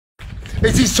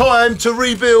It is time to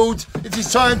rebuild. It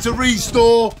is time to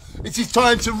restore. It is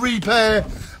time to repair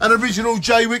an original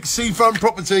Jaywick seafront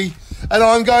property. And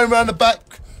I'm going around the back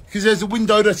because there's a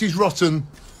window that is rotten.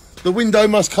 The window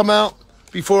must come out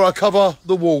before I cover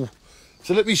the wall.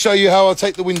 So let me show you how I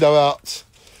take the window out.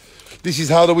 This is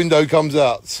how the window comes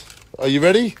out. Are you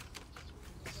ready?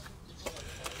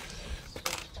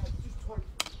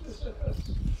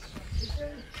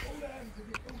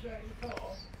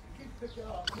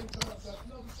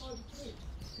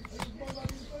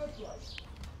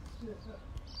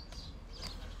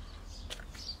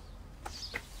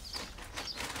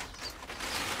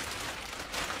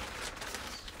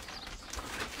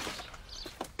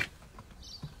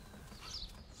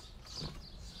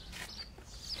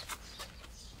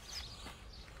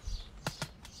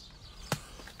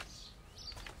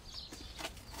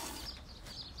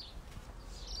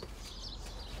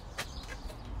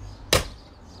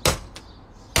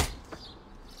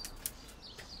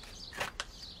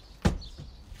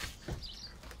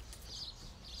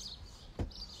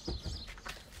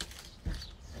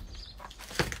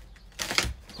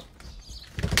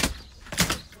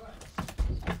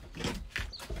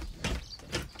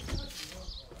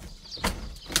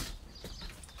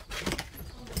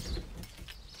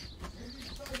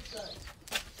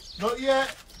 Not yet.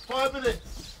 5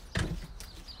 minutes.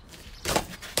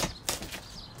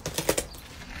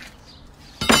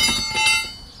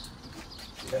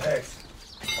 Yes.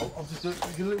 I'll just do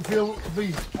a little feel of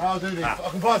me. I'll do this. I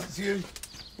can pass it to you.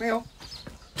 Neil,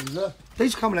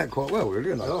 these are coming out quite well, really,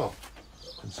 aren't they? Oh.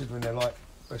 Considering they're like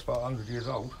best part 100 years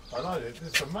old. I know,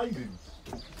 it's amazing.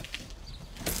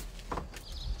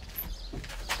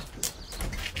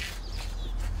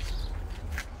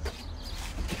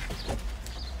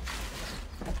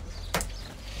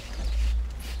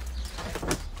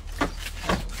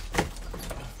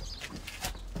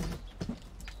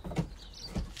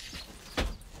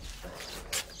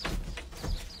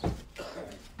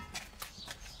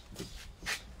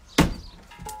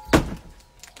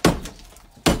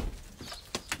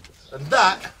 And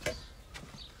that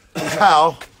is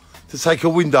how to take a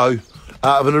window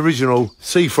out of an original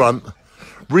seafront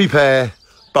repair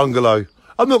bungalow.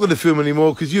 I'm not going to film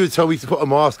anymore because you had told me to put a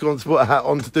mask on, to put a hat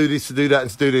on, to do this, to do that,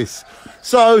 and to do this.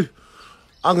 So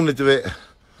I'm going to do it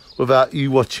without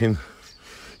you watching.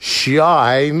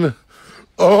 Shine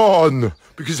on.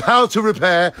 Because how to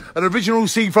repair an original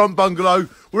seafront bungalow.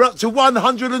 We're up to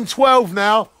 112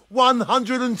 now.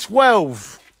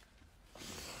 112.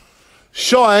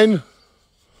 Shine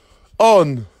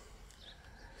on.